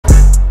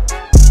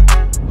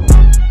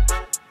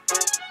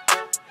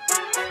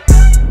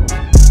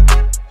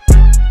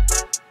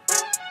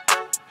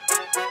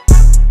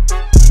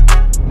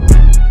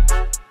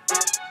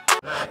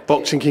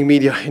Boxing King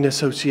Media in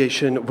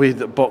association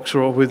with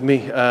Boxer with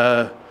me,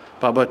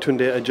 Baba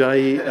Tunde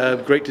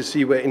Ajayi. Great to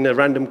see we're in a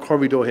random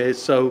corridor here.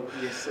 So,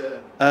 yes,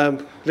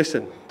 sir.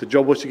 Listen, the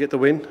job was to get the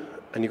win,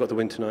 and you got the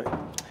win tonight.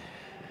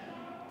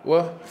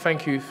 Well,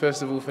 thank you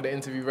first of all for the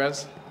interview,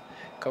 Raz.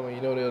 Come on,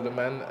 you know the other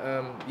man.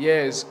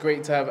 Yeah, it's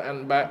great to have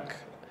Ant back,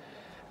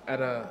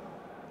 and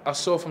I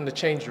saw from the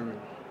changing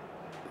room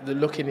the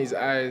look in his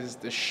eyes,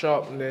 the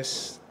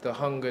sharpness, the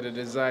hunger, the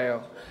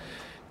desire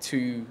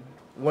to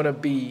want to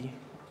be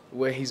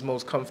where he's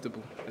most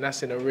comfortable, and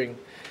that's in a ring.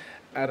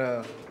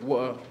 And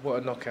what a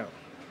knockout!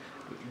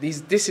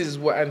 This is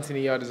what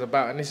Anthony Yarde is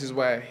about, and this is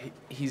why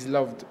he's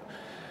loved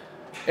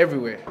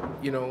everywhere.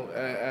 You know,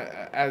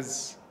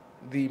 as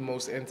the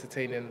most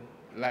entertaining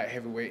light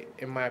heavyweight,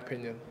 in my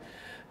opinion.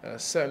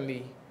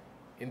 Certainly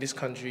in this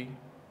country,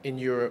 in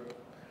Europe,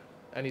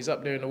 and he's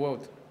up there in the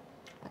world.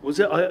 Was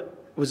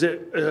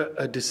it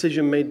a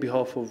decision made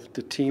behalf of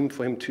the team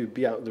for him to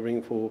be out of the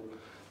ring for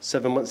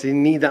 7 months? Did he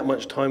need that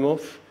much time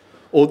off?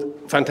 Or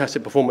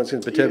fantastic performance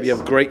against Viterbi,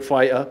 Yes. a great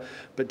fighter,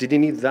 but did he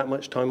need that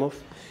much time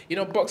off? You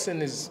know,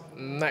 boxing is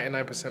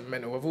 99%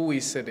 mental. I've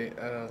always said it.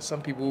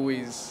 Some people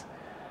always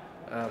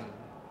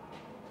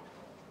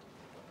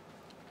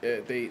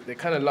they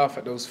kind of laugh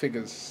at those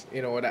figures,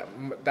 you know,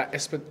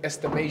 that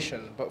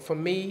estimation. But for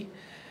me,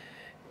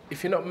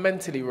 if you're not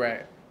mentally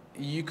right,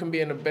 you can be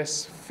in the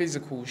best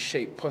physical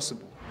shape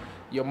possible.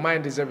 Your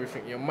mind is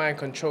everything. Your mind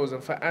controls.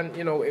 And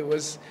you know, it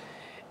was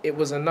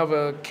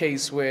another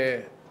case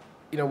where,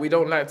 you know, we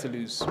don't like to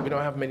lose. We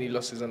don't have many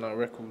losses on our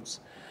records.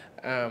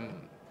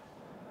 And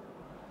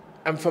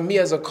for me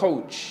as a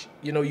coach,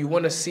 you know, you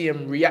want to see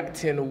him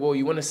reacting well.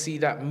 You want to see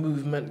that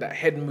movement, that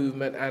head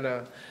movement,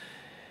 and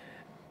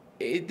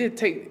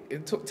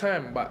it took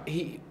time. But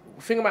the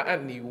thing about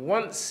Anthony,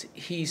 once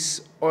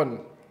he's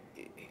on,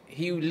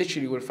 he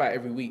literally would fight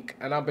every week,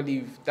 and I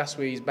believe that's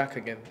where he's back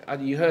again.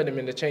 You heard him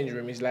in the changing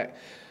room. He's like,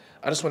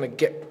 I just want to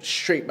get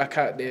straight back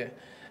out there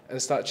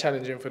and start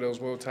challenging for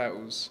those world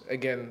titles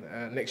again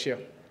next year.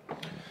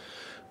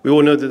 We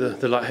all know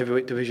that the light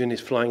heavyweight division is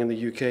flying in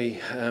the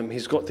UK.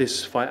 He's got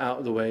this fight out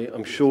of the way.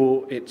 I'm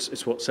sure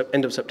it's what,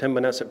 end of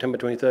September now, September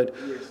 23rd.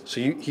 Yes.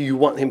 So you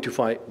want him to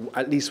fight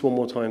at least one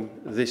more time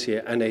this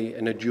year, and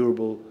a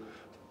durable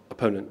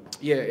opponent.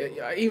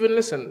 Yeah, even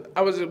listen,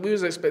 we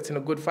was expecting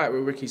a good fight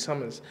with Ricky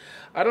Summers.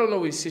 I don't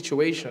know his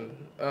situation.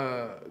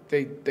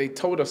 They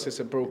told us it's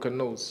a broken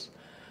nose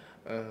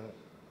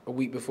a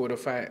week before the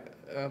fight.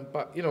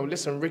 But you know,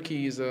 listen,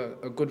 Ricky is a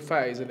good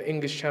fighter. He's an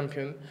English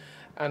champion,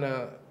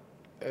 and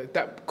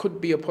that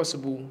could be a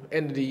possible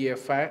end of the year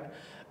fight,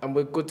 and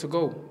we're good to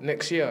go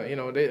next year. You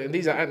know, and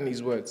these are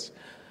Anthony's words.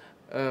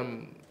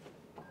 And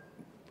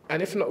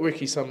if not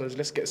Ricky Summers,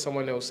 let's get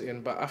someone else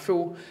in. But I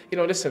feel, you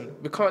know, listen,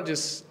 we can't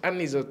just...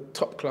 Anthony's a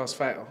top-class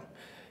fighter,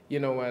 you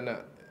know, and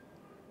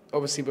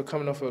obviously we're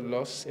coming off a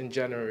loss in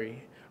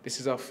January. This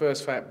is our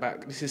first fight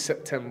back. This is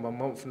September,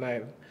 month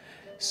 9.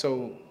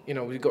 So, you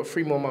know, we've got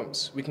 3 more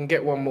months. We can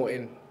get one more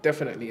in,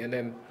 definitely. And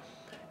then,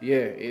 yeah,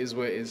 it is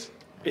what it is.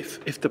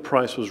 If the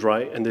price was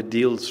right and the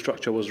deal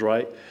structure was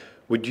right,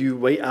 would you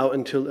wait out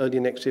until early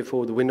next year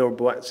for the winner of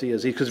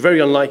Boatsi? Because it's very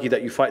unlikely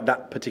that you fight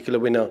that particular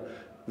winner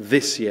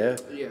this year.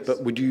 Yes.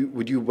 But would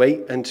you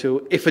wait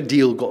until, if a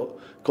deal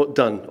got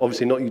done?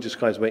 Obviously not you just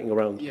guys waiting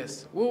around.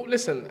 Yes. Well,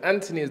 listen,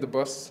 Anthony is the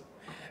boss.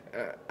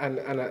 And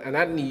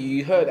Anthony,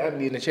 you heard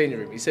Anthony in the changing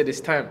room. He said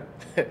it's time.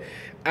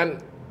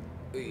 And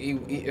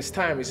it's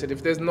time. He said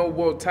if there's no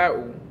world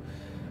title,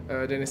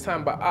 then it's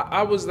time. But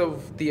I was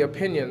of the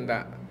opinion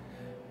that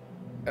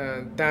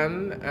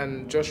Dan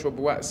and Joshua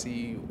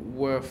Boatsi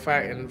were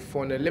fighting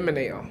for an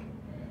eliminator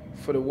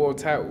for the world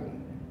title.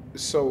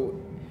 So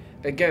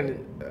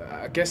again,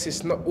 I guess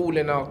it's not all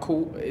in our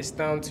court. It's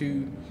down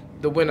to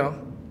the winner,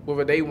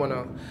 whether they want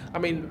to... I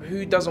mean,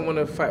 who doesn't want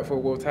to fight for a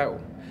world title?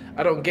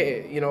 I don't get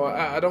it. You know,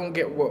 I don't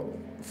get what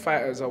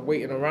fighters are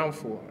waiting around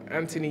for.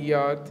 Anthony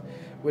Yarde,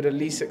 with the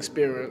least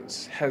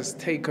experience, has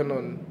taken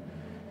on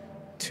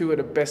 2 of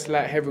the best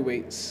light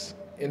heavyweights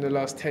in the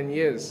last 10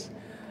 years.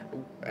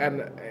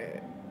 And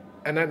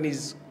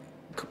Anthony's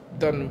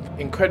done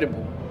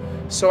incredible.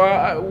 So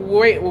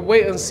we'll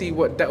wait and see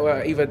what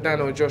either Dan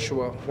or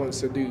Joshua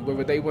wants to do,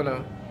 whether they want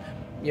to,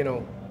 you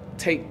know,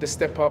 take the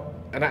step up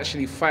and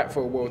actually fight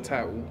for a world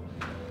title,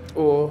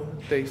 or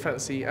they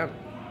fancy Ant.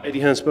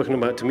 Eddie Hearn's spoken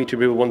about Dimitri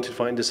Bivol wanted to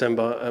fight in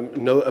December.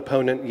 No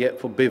opponent yet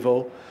for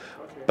Bivol,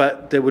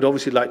 but they would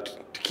obviously like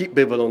to keep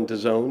Bivol on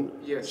DAZN.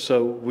 Yes.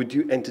 So would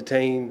you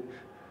entertain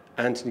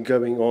Anthony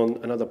going on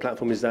another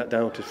platform? Is that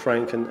down to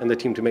Frank and the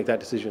team to make that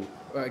decision?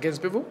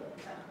 Against Bivol?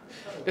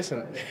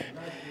 Listen,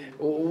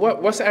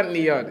 what's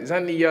Anthony Yarde? Is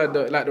Anthony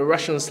Yarde like the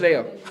Russian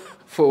Slayer?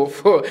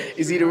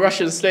 Is he the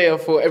Russian Slayer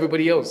for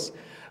everybody else?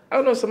 I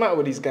don't know what's the matter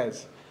with these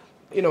guys.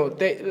 You know,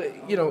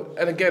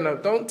 and again,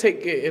 don't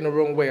take it in the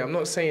wrong way. I'm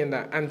not saying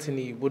that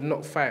Anthony would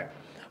not fight,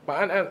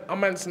 but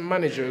I'm Ant's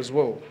manager as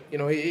well. You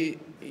know, he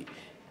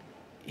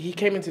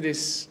came into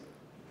this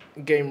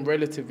game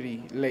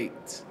relatively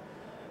late,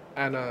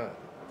 and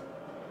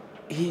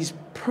he's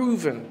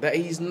proven that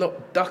he's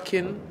not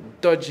ducking,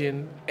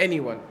 dodging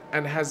anyone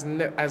and has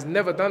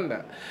never done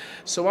that.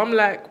 So I'm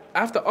like, I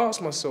have to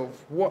ask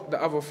myself what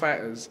the other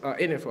fighters are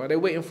in it for. Are they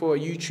waiting for a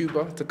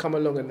YouTuber to come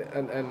along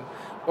and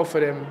offer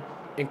them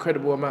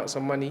incredible amounts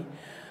of money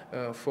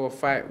for a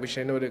fight which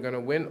they know they're going to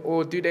win?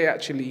 Or do they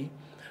actually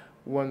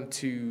want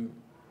to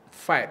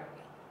fight?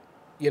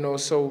 You know,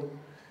 so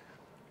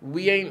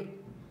we ain't,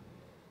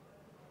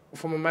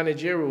 from a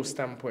managerial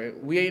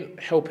standpoint, we ain't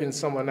helping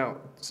someone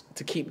out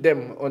to keep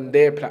them on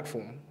their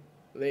platform.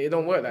 It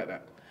don't work like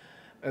that.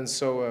 And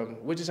so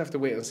we'll just have to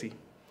wait and see.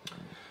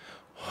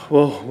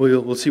 Well,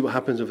 we'll see what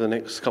happens over the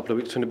next couple of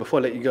weeks. Tunde, before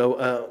I let you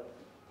go,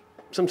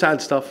 some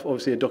sad stuff.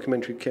 Obviously, a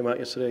documentary came out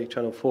yesterday,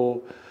 Channel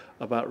 4,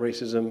 about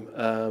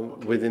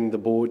racism within the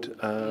board.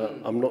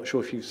 I'm not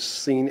sure if you've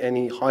seen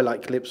any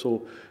highlight clips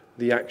or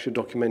the actual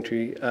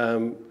documentary.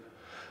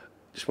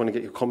 Just want to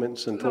get your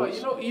comments and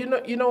thoughts. No,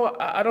 you know,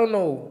 I don't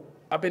know.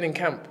 I've been in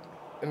camp,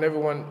 and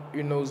everyone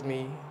who knows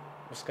me,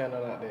 what's going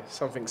on out there?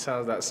 Something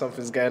sounds like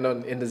something's going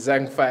on in the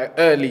Zhang fight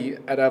early,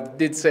 and I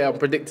did say I'm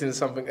predicting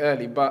something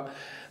early, but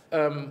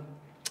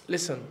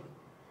listen,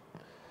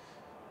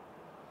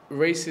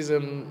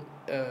 racism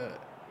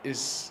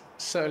is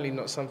certainly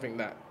not something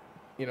that,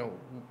 you know,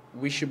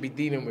 we should be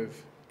dealing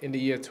with in the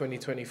year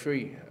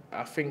 2023.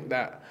 I think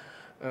that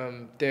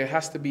there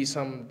has to be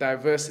some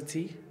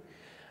diversity.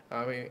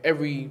 I mean,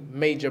 every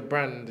major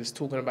brand is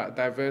talking about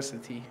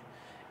diversity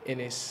in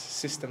its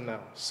system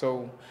now.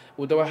 So,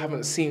 although I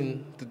haven't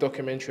seen the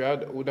documentary,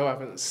 although I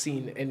haven't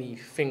seen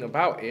anything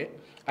about it,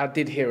 I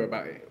did hear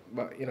about it.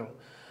 But, you know,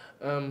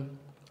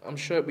 I'm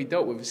sure it'll be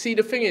dealt with. See,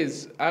 the thing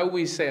is, I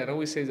always say, I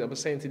was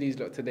saying to these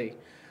lot today,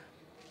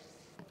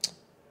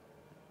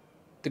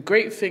 the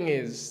great thing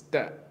is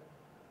that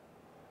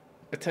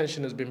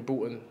attention has been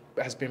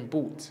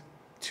brought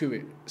to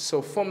it.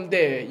 So from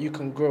there, you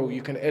can grow,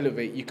 you can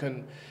elevate, you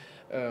can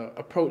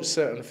approach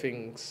certain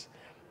things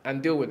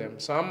and deal with them.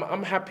 So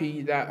I'm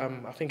happy that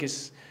I think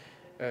it's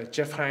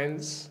Jeff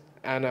Hines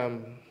and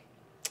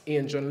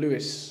Ian John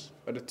Lewis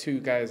are the two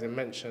guys I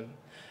mentioned.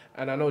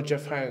 And I know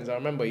Jeff Hines, I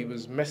remember he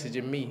was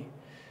messaging me,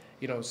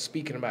 you know,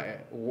 speaking about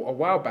it a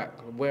while back.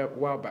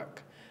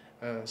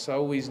 So I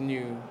always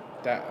knew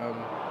that,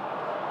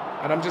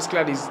 and I'm just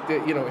glad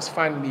it's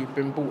finally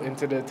been brought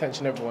into the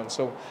attention of everyone.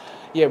 So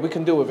yeah, we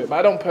can deal with it. But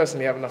I don't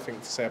personally have nothing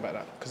to say about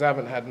that because I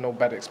haven't had no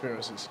bad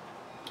experiences.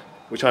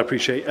 Which I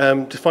appreciate.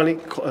 Just finally,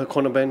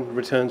 Conor Benn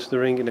returns to the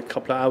ring in a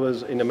couple of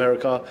hours in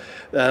America.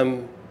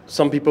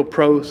 Some people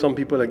pro, some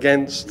people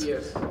against.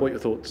 Yes. What are your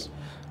thoughts?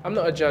 I'm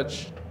not a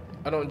judge.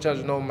 I don't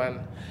judge no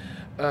man.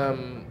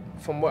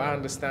 From what I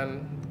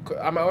understand,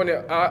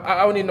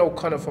 I only know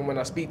Conor from when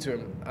I speak to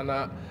him.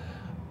 And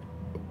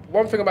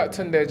one thing about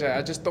Tunde,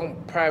 I just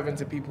don't pry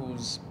into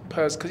people's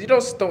purse because you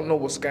just don't know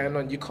what's going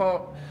on. You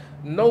can't.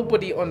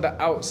 Nobody on the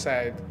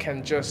outside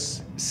can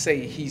just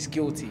say he's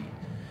guilty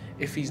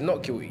if he's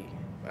not guilty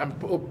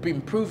and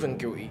been proven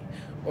guilty.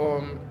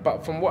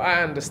 But from what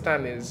I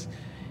understand is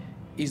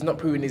he's not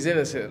proven he's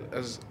innocent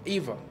as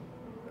either.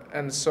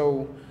 And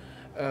so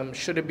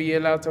should he be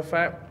allowed to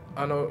fight?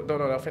 I don't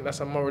know. I think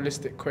that's a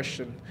moralistic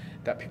question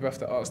that people have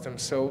to ask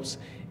themselves.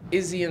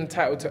 Is he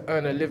entitled to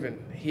earn a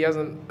living? He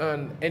hasn't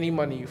earned any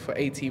money for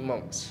 18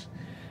 months.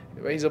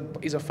 He's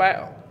a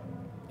fighter,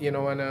 you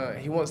know, and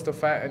he wants to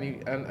fight,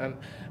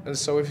 and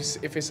so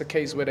if it's a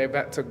case where they've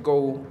had to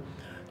go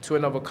to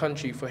another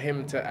country for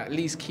him to at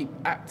least keep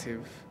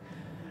active,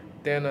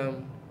 then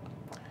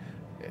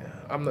yeah,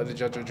 I'm not the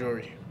judge or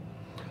jury.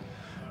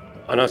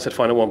 I know I said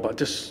final one, but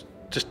just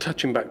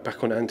touching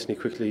back on Anthony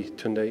quickly,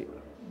 Tunde.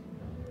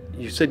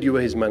 You said you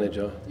were his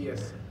manager.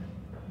 Yes.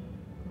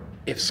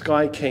 If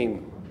Sky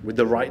came with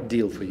the right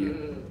deal for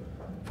you,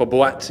 for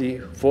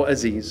Boatsi, for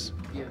Aziz,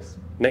 yes,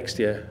 next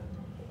year,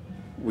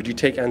 would you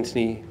take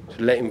Anthony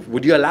to let him?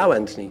 Would you allow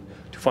Anthony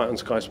to fight on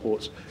Sky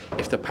Sports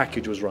if the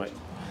package was right?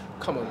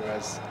 Come on,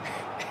 Raz.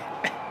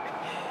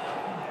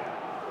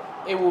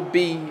 It would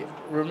be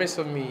remiss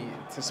of me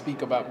to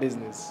speak about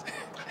business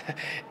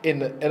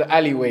in an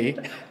alleyway.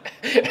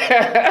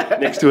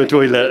 Next to a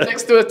toilet.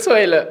 Next to a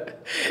toilet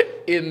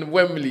in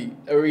Wembley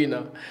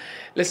Arena.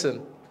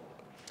 Listen,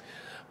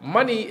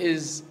 money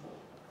is,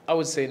 I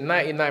would say,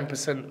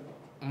 99%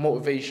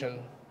 motivation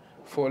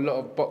for a lot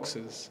of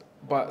boxers,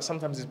 but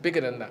sometimes it's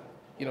bigger than that.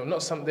 You know,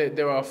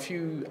 there are a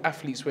few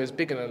athletes where it's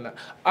bigger than that.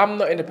 I'm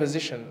not in a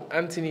position.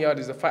 Anthony Yarde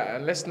is a fighter,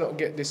 and let's not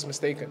get this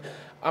mistaken.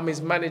 I'm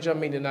his manager,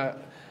 meaning that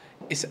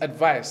it's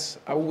advice.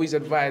 I always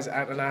advise,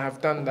 and I have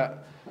done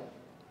that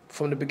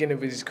from the beginning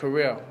of his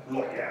career.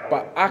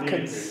 But I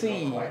can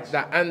see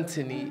that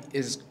Anthony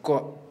has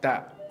got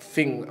that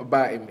thing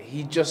about him.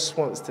 He just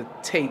wants to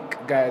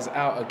take guys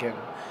out again.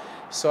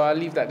 So I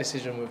leave that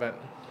decision with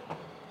Anthony.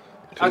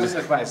 I just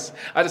advise.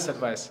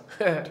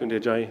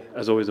 Tunde Ajayi,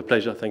 as always, a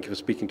pleasure. Thank you for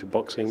speaking to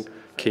Boxing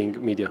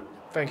King Media.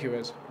 Thank you,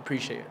 Rez.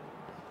 Appreciate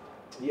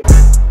it.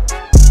 Yep.